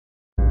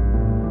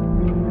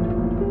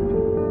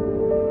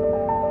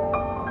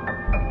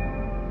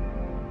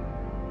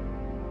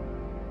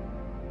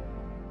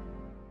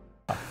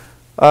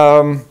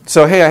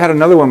So hey, I had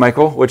another one,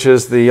 Michael, which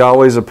is the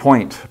always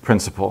appoint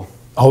principle.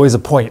 Always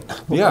appoint.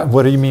 Yeah.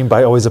 What do you mean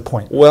by always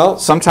appoint? Well,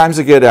 sometimes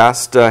I get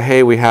asked,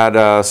 hey, we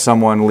had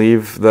someone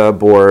leave the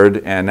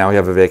board and now we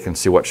have a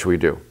vacancy, what should we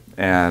do?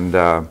 And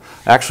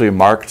actually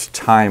marked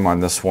time on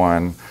this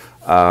one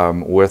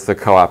with the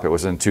co-op. It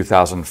was in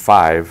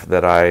 2005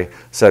 that I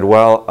said,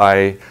 well,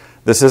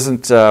 this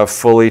isn't a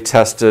fully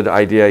tested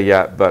idea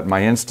yet, but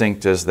my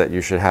instinct is that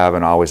you should have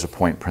an always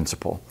appoint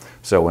principle.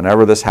 So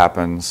whenever this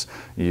happens,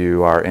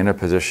 you are in a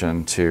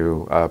position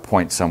to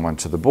appoint someone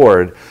to the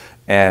board.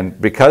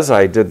 And because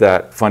I did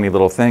that funny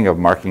little thing of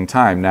marking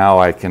time, now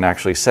I can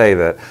actually say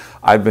that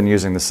I've been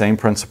using the same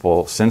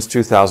principle since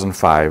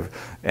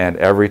 2005, and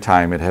every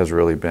time it has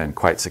really been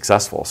quite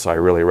successful. So I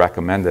really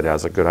recommend it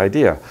as a good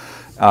idea.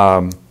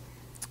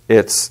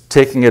 It's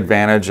taking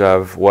advantage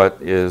of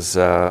what is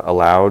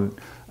allowed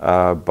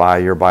by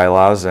your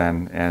bylaws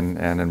and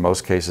in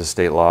most cases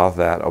state law,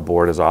 that a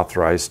board is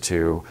authorized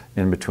to,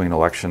 in between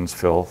elections,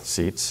 fill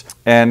seats.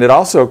 And it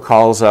also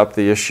calls up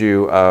the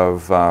issue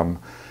of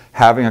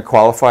having a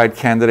qualified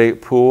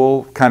candidate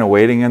pool kind of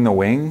waiting in the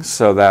wings,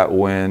 so that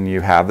when you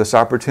have this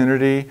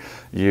opportunity,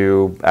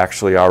 you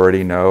actually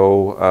already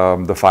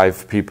know the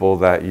 5 people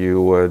that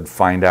you would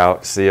find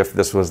out, see if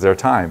this was their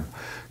time.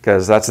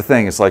 Because that's the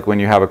thing, it's like when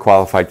you have a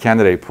qualified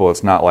candidate pool,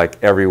 it's not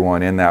like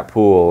everyone in that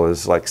pool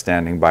is like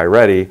standing by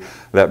ready,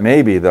 that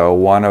maybe though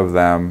one of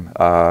them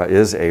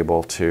is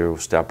able to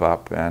step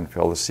up and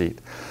fill the seat.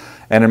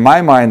 And in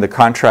my mind, the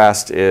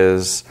contrast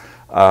is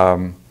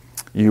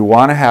you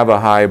want to have a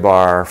high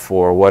bar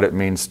for what it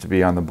means to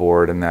be on the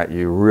board, and that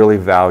you really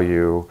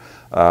value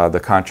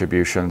the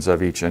contributions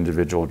of each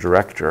individual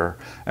director.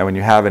 And when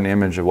you have an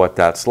image of what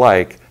that's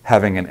like,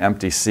 having an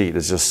empty seat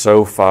is just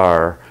so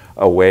far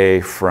away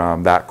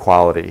from that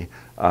quality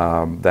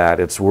that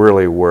it's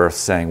really worth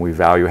saying we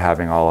value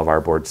having all of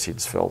our board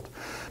seats filled.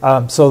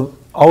 So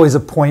always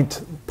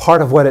appoint,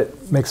 part of what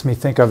it makes me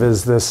think of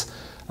is this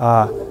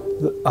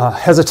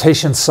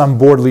hesitation some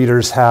board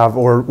leaders have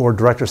or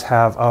directors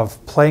have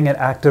of playing an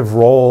active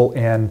role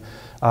in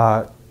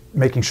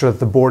making sure that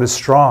the board is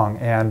strong.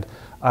 And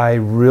I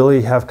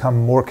really have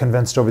come more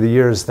convinced over the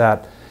years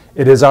that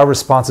it is our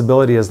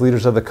responsibility as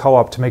leaders of the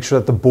co-op to make sure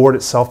that the board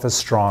itself is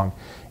strong,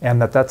 and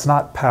that that's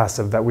not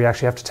passive, that we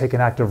actually have to take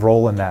an active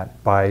role in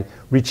that by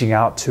reaching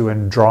out to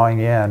and drawing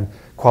in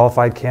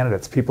qualified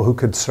candidates, people who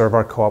could serve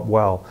our co-op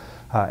well.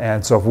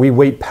 And so if we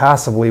wait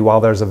passively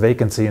while there's a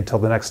vacancy until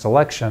the next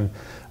election,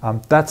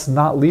 that's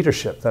not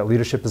leadership. That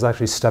leadership is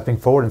actually stepping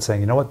forward and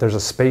saying, you know what, there's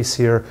a space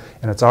here,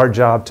 and it's our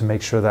job to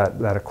make sure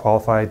that a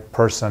qualified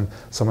person,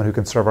 someone who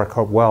can serve our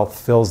co-op well,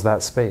 fills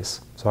that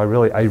space. So I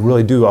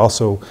really do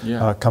also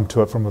come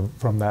to it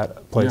from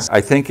that place. Yeah.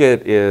 I think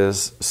it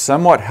is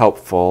somewhat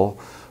helpful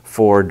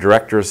for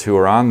directors who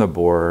are on the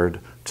board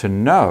to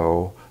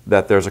know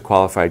that there's a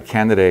qualified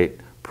candidate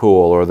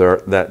pool, or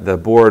that the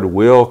board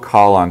will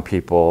call on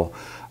people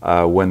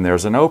when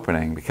there's an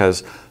opening,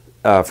 because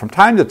from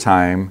time to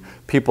time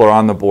people are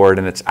on the board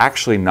and it's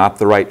actually not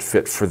the right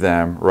fit for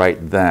them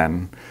right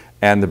then,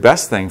 and the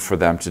best thing for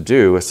them to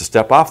do is to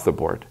step off the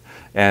board.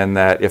 And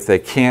that if they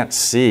can't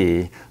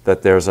see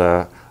that there's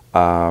a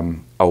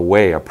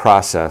way, a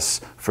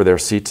process for their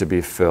seat to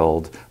be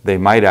filled, they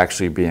might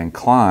actually be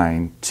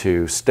inclined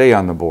to stay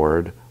on the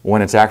board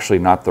when it's actually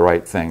not the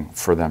right thing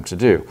for them to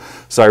do.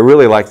 So I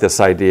really like this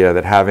idea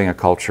that having a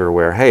culture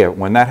where, hey,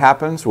 when that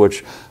happens,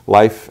 which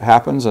life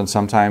happens, and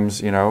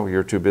sometimes, you know,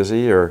 you're too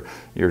busy or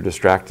you're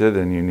distracted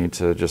and you need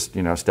to just,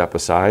 you know, step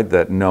aside,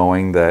 that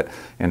knowing that,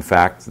 in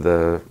fact,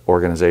 the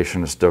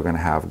organization is still going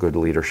to have good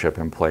leadership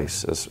in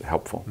place is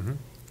helpful.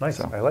 Nice,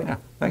 So, I like it. Yeah.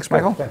 Thanks,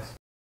 Michael. Thanks.